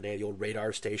back in the day. The old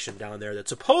radar station down there. That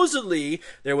supposedly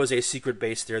there was a secret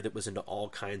base there that was into all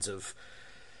kinds of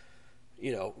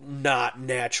not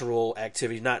natural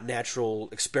activities, not natural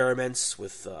experiments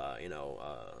with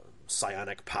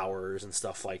psionic powers and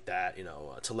stuff like that,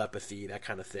 telepathy, that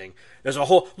kind of thing. There's a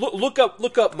whole look up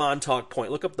Montauk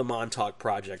Point, look up the Montauk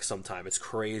Project sometime. It's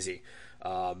crazy.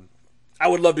 I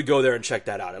would love to go there and check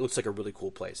that out. It looks like a really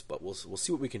cool place, but we'll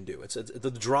see what we can do.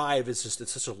 The drive is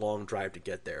it's such a long drive to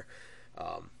get there.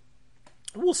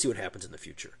 We'll see what happens in the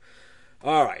future.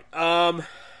 All right.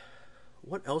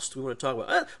 What else do we want to talk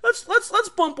about? Let's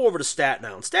bump over to Staten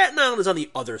Island. Staten Island is on the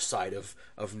other side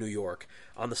of New York,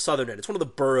 on the southern end. It's one of the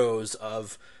boroughs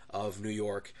of New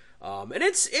York, and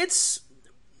it's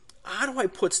how do I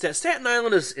put Staten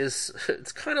Island is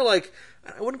it's kind of like,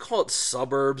 I wouldn't call it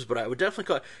suburbs, but I would definitely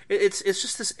call it's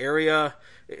just this area.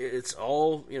 It's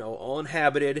all all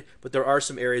inhabited, but there are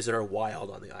some areas that are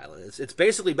wild on the island. It's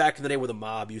basically back in the day where the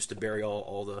mob used to bury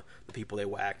all the people they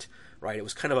whacked. Right, it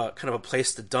was kind of a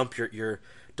place to dump your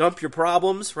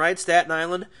problems. Right, Staten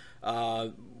Island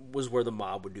was where the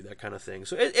mob would do that kind of thing.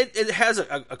 So it has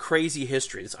a crazy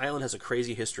history. This island has a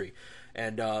crazy history,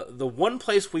 and the one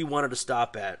place we wanted to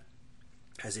stop at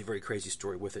has a very crazy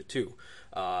story with it too.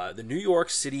 The New York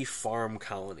City Farm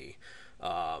Colony.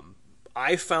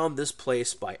 I found this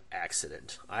place by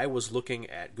accident. I was looking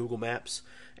at Google Maps,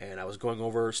 and I was going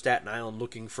over Staten Island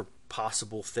looking for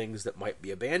possible things that might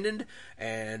be abandoned,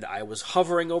 and I was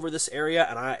hovering over this area,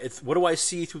 and what do I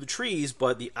see through the trees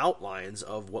but the outlines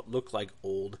of what looked like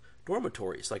old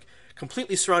dormitories, like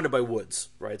completely surrounded by woods,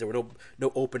 right? There were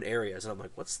no open areas, and I'm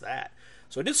like, what's that?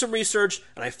 So I did some research,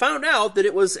 and I found out that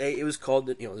it was called,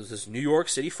 there was this New York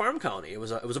City Farm Colony. It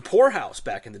was a poorhouse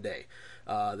back in the day.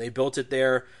 They built it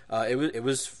there. It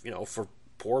was for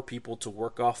poor people to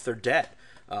work off their debt.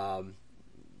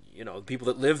 The people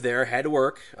that lived there had to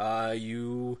work.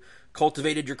 You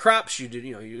cultivated your crops. You did,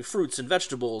 your fruits and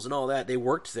vegetables and all that. They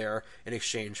worked there in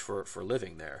exchange for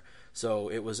living there. So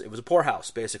it was a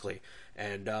poorhouse basically.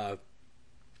 And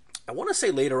I want to say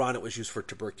later on it was used for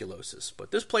tuberculosis.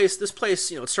 But this place,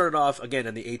 it started off again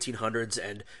in the 1800s,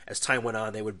 and as time went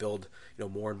on, they would build,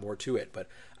 more and more to it. But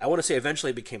I want to say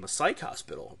eventually it became a psych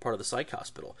hospital, part of the psych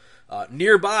hospital.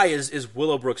 Nearby is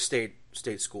Willowbrook State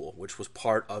School, which was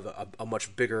part of a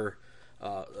much bigger,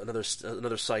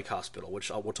 another psych hospital,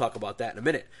 which we'll talk about that in a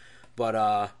minute.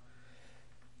 But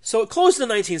so it closed in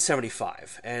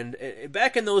 1975, and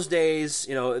back in those days,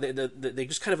 they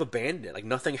just kind of abandoned it. Like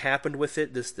nothing happened with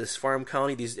it. This farm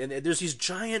colony, there's these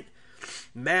giant,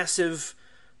 massive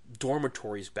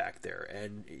dormitories back there,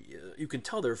 and you can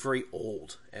tell they're very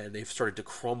old, and they've started to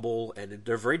crumble, and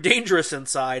they're very dangerous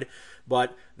inside,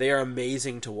 but they are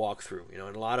amazing to walk through.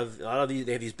 And a lot of these,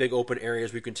 they have these big open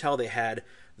areas where you can tell they had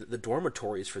the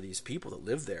dormitories for these people that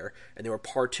lived there, and they were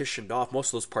partitioned off. Most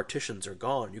of those partitions are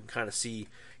gone. You can kind of see,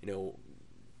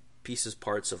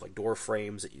 parts of like door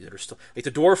frames that are still, like the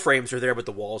door frames are there, but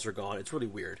the walls are gone. It's really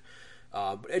weird.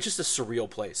 But it's just a surreal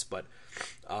place. But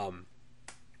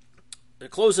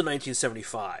it closed in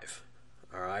 1975.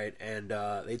 All right, and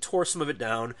they tore some of it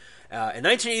down. In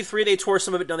 1983, they tore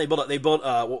some of it down. They built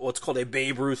what's called a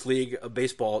Babe Ruth League, a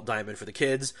baseball diamond for the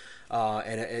kids,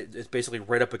 and it's basically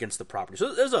right up against the property.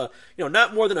 So there's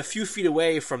not more than a few feet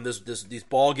away from these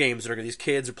ball games that these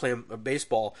kids are playing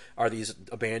baseball are these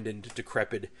abandoned,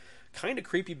 decrepit, kind of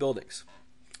creepy buildings.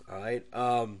 All right.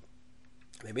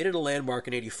 They made it a landmark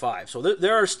in '85, so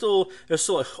there's still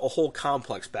a whole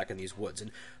complex back in these woods, and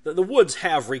the woods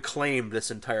have reclaimed this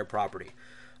entire property.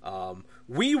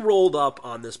 We rolled up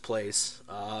on this place.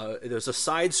 There's a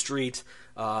side street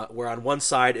where on one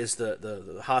side is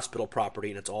the hospital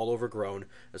property, and it's all overgrown.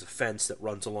 There's a fence that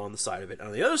runs along the side of it. And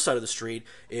on the other side of the street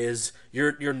is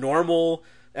your normal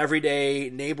everyday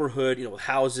neighborhood, with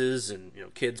houses and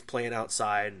kids playing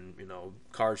outside and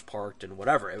cars parked and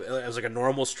whatever. It was like a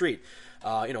normal street.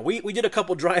 We did a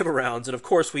couple drive arounds, and of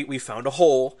course we found a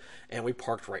hole, and we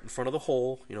parked right in front of the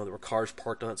hole. There were cars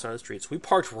parked on that side of the street, so we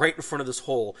parked right in front of this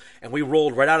hole, and we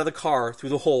rolled right out of the car through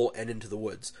the hole and into the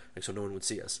woods, so no one would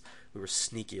see us. We were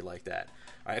sneaky like that.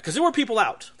 All right, because there were people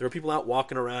out. There were people out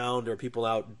walking around. There were people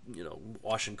out,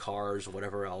 washing cars or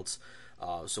whatever else.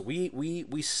 So we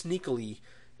sneakily.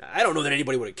 I don't know that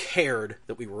anybody would have cared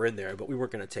that we were in there, but we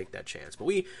weren't going to take that chance. But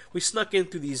we snuck in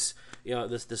through these,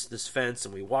 this fence,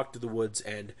 and we walked through the woods,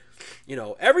 and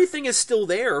everything is still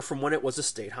there from when it was a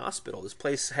state hospital. This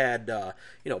place had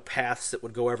paths that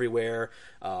would go everywhere.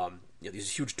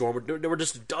 These huge dormitories. There were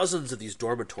just dozens of these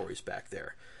dormitories back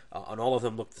there, and all of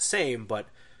them looked the same, but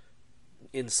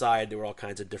inside there were all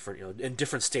kinds of different, in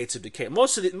different states of decay.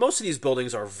 Most of these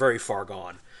buildings are very far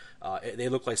gone. They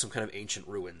look like some kind of ancient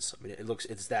ruins. I mean,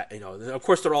 it's that, of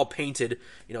course they're all painted,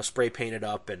 spray painted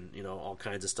up and, all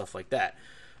kinds of stuff like that.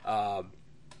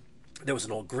 There was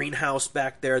an old greenhouse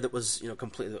back there that was,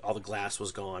 completely, all the glass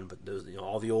was gone, but there was,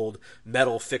 all the old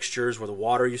metal fixtures where the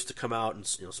water used to come out and,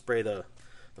 spray the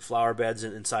flower beds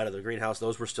inside of the greenhouse.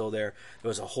 Those were still there. There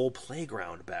was a whole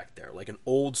playground back there, like an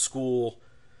old school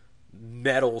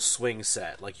metal swing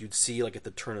set like you'd see like at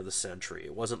the turn of the century.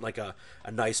 It wasn't like a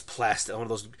nice plastic, one of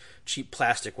those cheap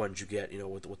plastic ones you get,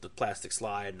 with the plastic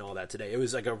slide and all that today. It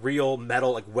was like a real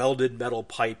metal, like welded metal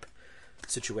pipe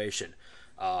situation.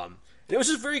 And it was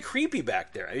just very creepy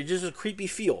back there. It just was a creepy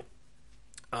feel.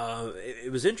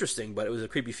 It was interesting, but it was a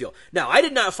creepy feel. Now, I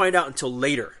did not find out until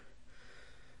later.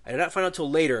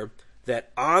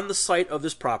 That on the site of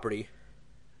this property,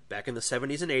 back in the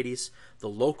 70s and 80s, the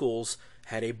locals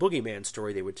had a boogeyman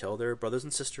story they would tell their brothers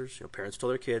and sisters. Parents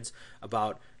told their kids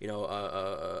about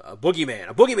a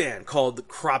boogeyman called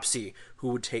Cropsy, who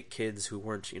would take kids who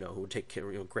weren't, who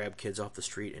would grab kids off the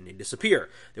street and they'd disappear.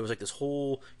 There was like this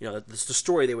whole, this the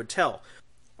story they would tell.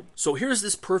 So here's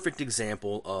this perfect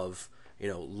example of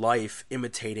life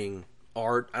imitating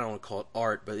art. I don't want to call it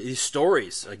art, but these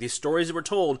stories that were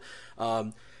told.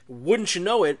 Wouldn't you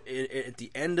know it? At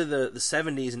the end of the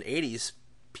 70s and 80s,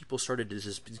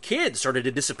 kids started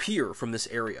to disappear from this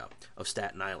area of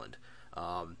Staten Island.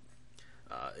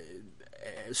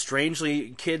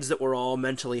 Strangely, kids that were all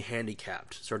mentally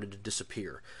handicapped started to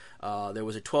disappear. There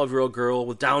was a 12-year-old girl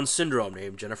with Down syndrome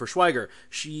named Jennifer Schweiger.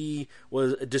 She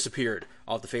was disappeared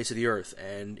off the face of the earth,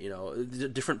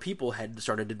 and different people had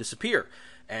started to disappear,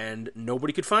 and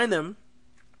nobody could find them.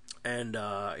 And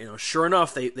sure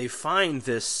enough, they find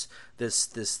this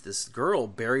girl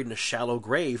buried in a shallow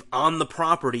grave on the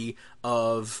property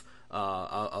of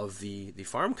the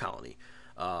farm colony.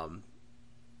 And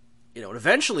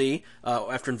eventually,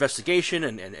 after investigation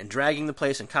and dragging the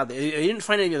place, and they didn't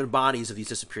find any other bodies of these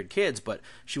disappeared kids, but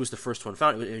she was the first one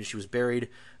found. And she was buried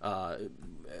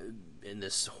in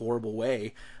this horrible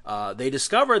way. They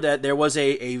discovered that there was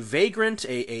a vagrant,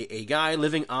 a guy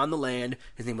living on the land.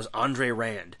 His name was Andre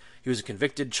Rand. He was a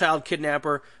convicted child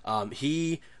kidnapper.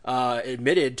 He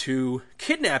admitted to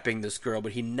kidnapping this girl,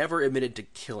 but he never admitted to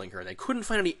killing her. They couldn't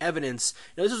find any evidence.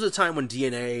 This was a time when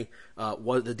the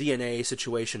DNA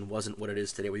situation wasn't what it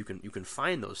is today, where you can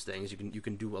find those things. You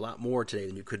can do a lot more today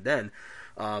than you could then.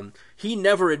 He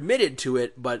never admitted to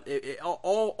it, but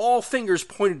all fingers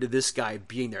pointed to this guy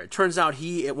being there. It turns out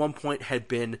he at one point had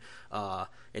been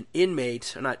an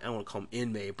inmate. I don't want to call him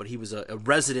inmate, but he was a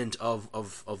resident of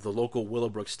the local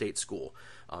Willowbrook State School.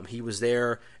 He was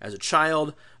there as a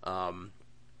child.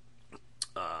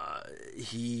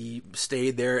 He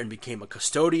stayed there and became a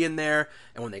custodian there.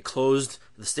 And when they closed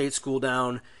the state school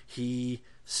down, he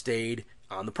stayed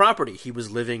on the property. He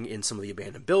was living in some of the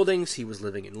abandoned buildings. He was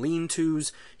living in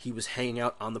lean-tos. He was hanging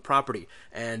out on the property.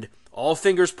 And all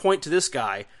fingers point to this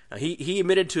guy. Now, he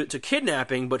admitted to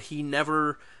kidnapping, but he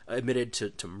never admitted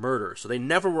to murder. So they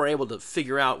never were able to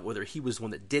figure out whether he was the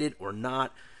one that did it or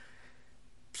not.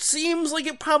 Seems like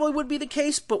it probably would be the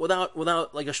case, but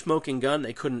without like a smoking gun,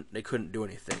 they couldn't do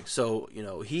anything. So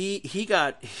he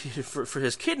got for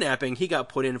his kidnapping, he got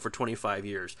put in for 25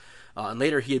 years, and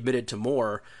later he admitted to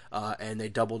more, and they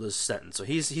doubled his sentence. So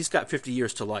he's got 50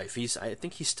 years to life. I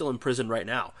think he's still in prison right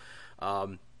now.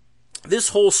 This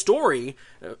whole story,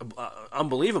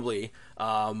 unbelievably,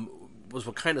 was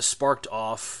what kind of sparked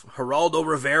off Geraldo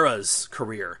Rivera's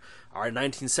career. All right, in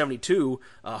 1972,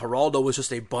 Geraldo was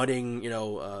just a budding,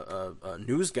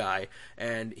 news guy,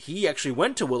 and he actually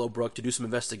went to Willowbrook to do some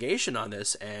investigation on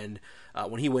this. And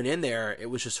when he went in there, it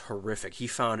was just horrific. He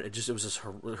found it was just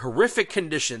horrific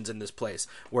conditions in this place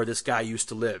where this guy used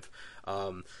to live.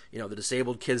 The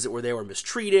disabled kids that were there were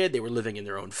mistreated. They were living in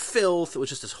their own filth. It was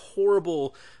just this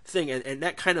horrible thing, and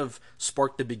that kind of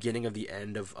sparked the beginning of the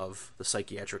end of the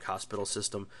psychiatric hospital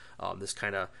system.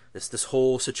 This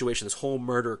whole situation, this whole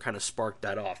murder kind of sparked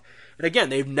that off. And again,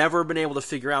 they've never been able to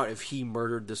figure out if he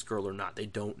murdered this girl or not. They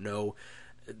don't know.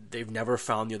 They've never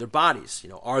found the other bodies.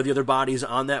 Are the other bodies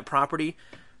on that property?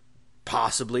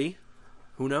 Possibly.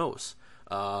 Who knows?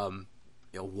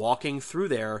 Walking through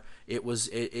there, it was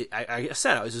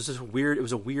just weird. It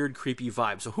was a weird, creepy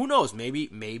vibe. So who knows?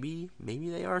 Maybe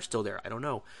they are still there. I don't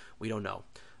know. We don't know.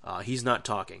 He's not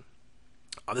talking.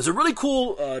 There's a really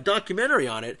cool documentary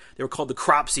on it. They were called the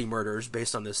Cropsey Murders,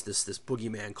 based on this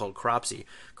boogeyman called Cropsey.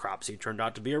 Cropsey turned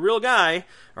out to be a real guy.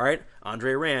 All right,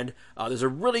 Andre Rand. There's a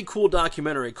really cool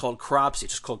documentary called Cropsey,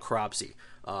 just called Cropsey.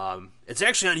 It's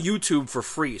actually on YouTube for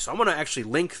free, so I'm going to actually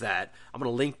link that. I'm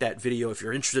going to link that video if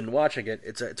you're interested in watching it.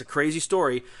 It's a crazy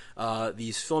story.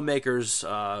 These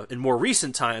filmmakers, in more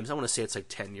recent times, I want to say it's like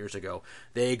 10 years ago,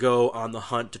 they go on the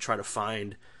hunt to try to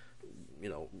find,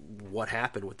 what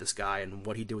happened with this guy and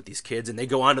what he did with these kids, and they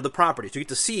go onto the property. So you get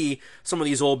to see some of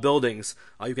these old buildings.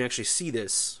 You can actually see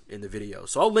this in the video.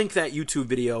 So I'll link that YouTube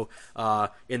video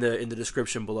in the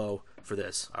description below for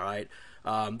this, all right?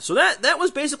 So that was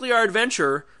basically our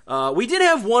adventure. We did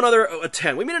have one other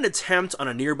attempt. We made an attempt on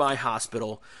a nearby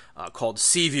hospital called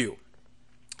Seaview.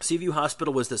 Seaview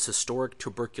Hospital was this historic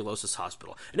tuberculosis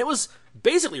hospital, and it was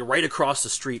basically right across the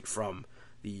street from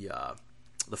the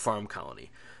farm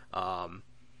colony.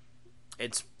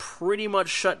 It's pretty much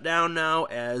shut down now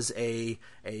as a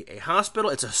hospital.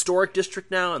 It's a historic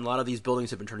district now, and a lot of these buildings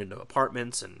have been turned into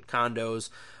apartments and condos.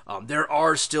 There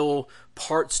are still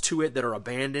parts to it that are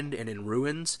abandoned and in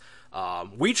ruins.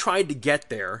 We tried to get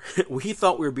there. We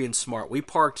thought we were being smart. We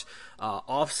parked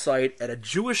off-site at a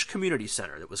Jewish community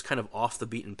center that was kind of off the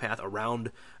beaten path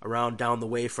around down the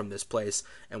way from this place.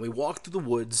 And we walked through the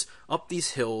woods, up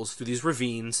these hills, through these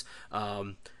ravines,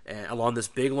 and along this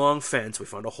big, long fence. We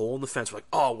found a hole in the fence. We're like,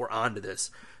 oh, we're onto this.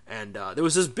 And there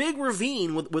was this big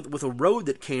ravine with a road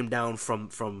that came down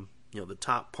from the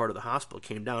top part of the hospital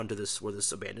came down to where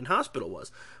this abandoned hospital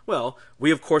was. Well,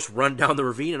 we, of course, run down the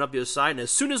ravine and up the other side, and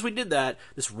as soon as we did that,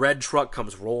 this red truck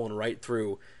comes rolling right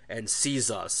through and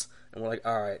sees us. And we're like,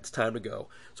 all right, it's time to go.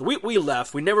 So we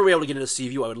left. We never were able to get into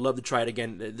Seaview. I would love to try it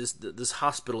again. This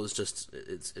hospital is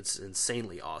it's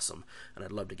insanely awesome, and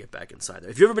I'd love to get back inside there.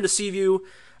 If you've ever been to Seaview,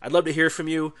 I'd love to hear from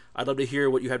you. I'd love to hear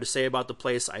what you have to say about the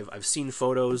place. I've seen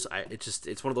photos.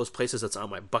 It's one of those places that's on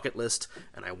my bucket list,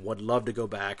 and I would love to go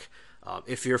back.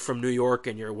 If you're from New York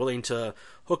and you're willing to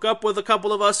hook up with a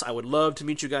couple of us, I would love to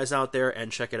meet you guys out there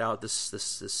and check it out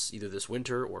this either this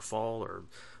winter or fall or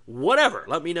whatever.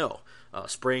 Let me know.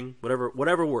 Spring,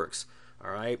 whatever works.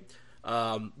 All right.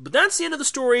 But that's the end of the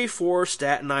story for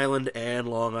Staten Island and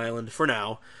Long Island for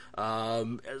now.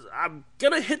 I'm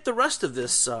going to hit the rest of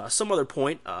this some other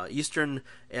point. Eastern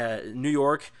New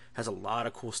York has a lot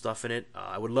of cool stuff in it.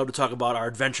 I would love to talk about our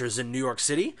adventures in New York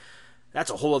City. That's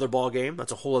a whole other ball game.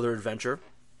 That's a whole other adventure.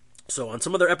 So on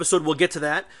some other episode, we'll get to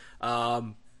that. But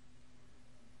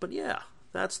yeah,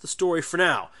 that's the story for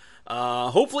now.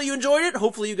 Hopefully you enjoyed it.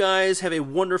 Hopefully you guys have a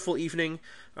wonderful evening.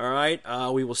 All right.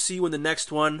 We will see you in the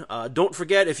next one. Don't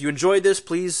forget, if you enjoyed this,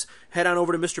 please head on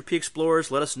over to Mr. P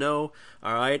Explorers. Let us know.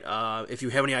 All right. If you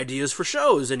have any ideas for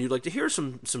shows and you'd like to hear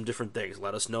some different things,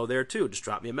 let us know there too. Just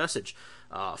drop me a message.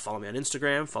 Follow me on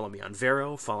Instagram. Follow me on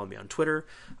Vero. Follow me on Twitter.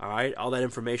 All right. All that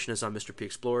information is on Mr. P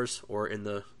Explorers or in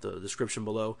the description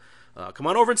below. Come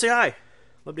on over and say hi.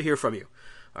 Love to hear from you.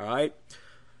 All right.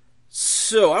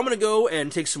 So I'm going to go and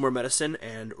take some more medicine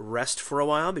and rest for a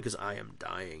while because I am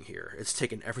dying here. It's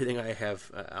taken everything I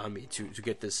have on me to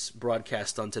get this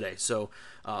broadcast done today. So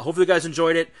hopefully you guys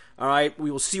enjoyed it. All right, we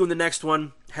will see you in the next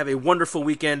one. Have a wonderful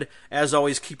weekend. As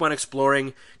always, keep on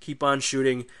exploring, keep on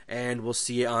shooting, and we'll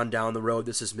see you on down the road.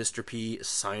 This is Mr. P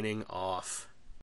signing off.